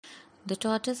The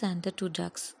Tortoise and the Two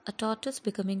Ducks. A tortoise,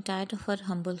 becoming tired of her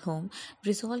humble home,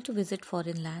 resolved to visit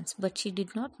foreign lands, but she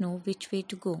did not know which way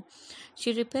to go.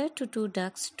 She repaired to two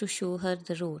ducks to show her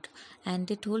the road, and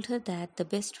they told her that the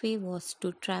best way was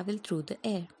to travel through the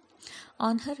air.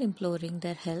 On her imploring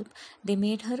their help, they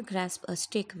made her grasp a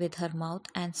stick with her mouth,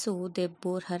 and so they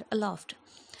bore her aloft.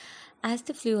 As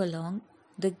they flew along,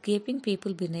 the gaping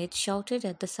people beneath shouted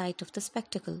at the sight of the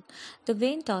spectacle. The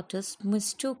vain tortoise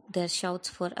mistook their shouts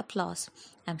for applause.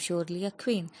 "I am surely a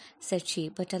queen," said she,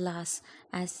 but alas,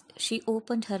 as she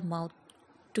opened her mouth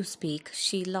to speak,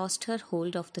 she lost her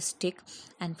hold of the stick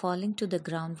and falling to the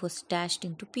ground was dashed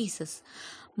into pieces.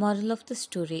 Moral of the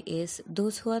story is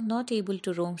those who are not able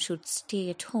to roam should stay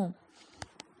at home.